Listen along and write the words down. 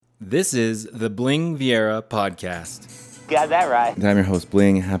This is the Bling Vieira podcast. Got that right. I'm your host,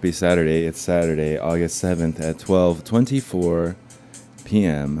 Bling. Happy Saturday. It's Saturday, August 7th at 12:24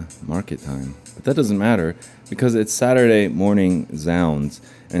 p.m. market time. But that doesn't matter because it's Saturday morning Zounds.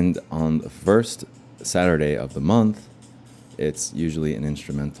 And on the first Saturday of the month, it's usually an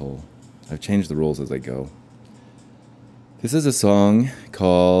instrumental. I've changed the rules as I go. This is a song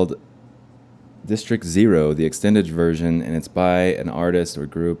called District 0, the extended version, and it's by an artist or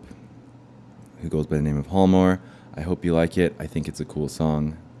group who goes by the name of Hallmore. I hope you like it. I think it's a cool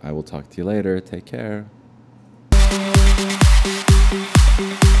song. I will talk to you later. Take care.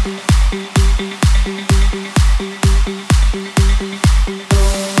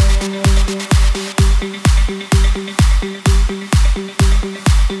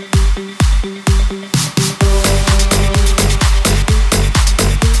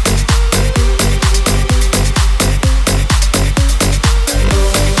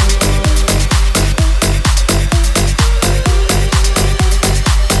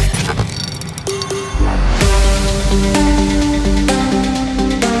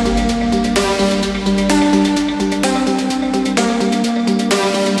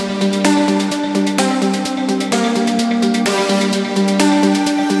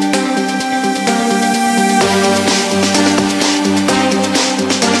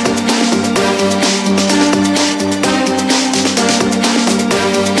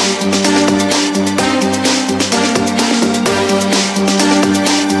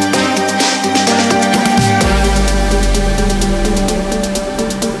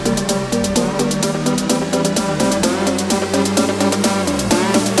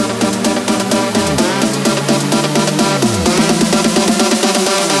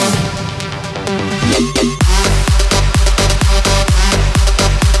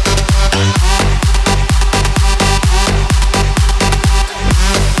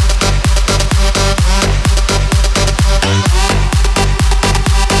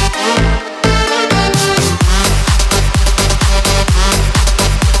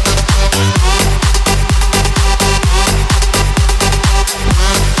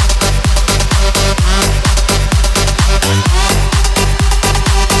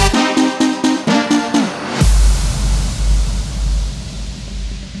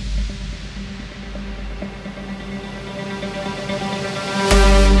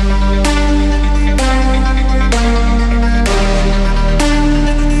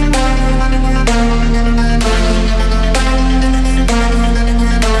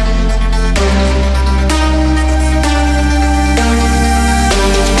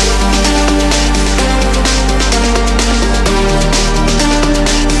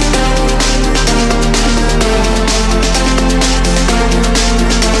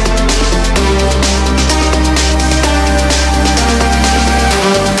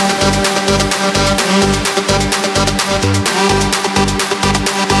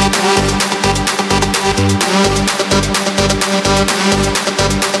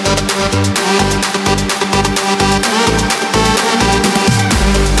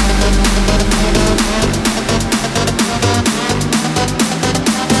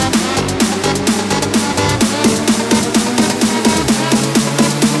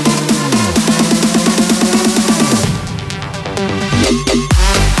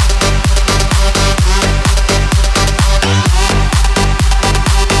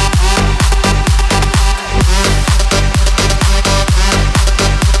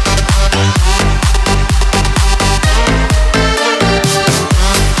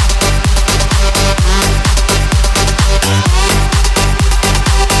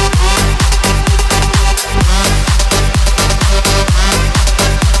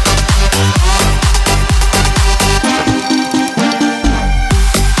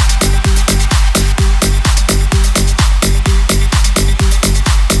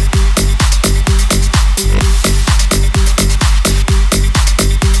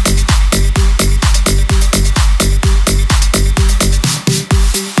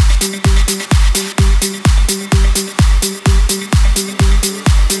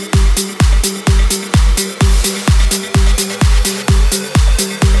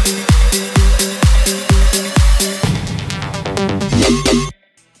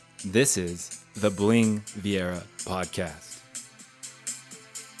 This is the Bling Vieira podcast.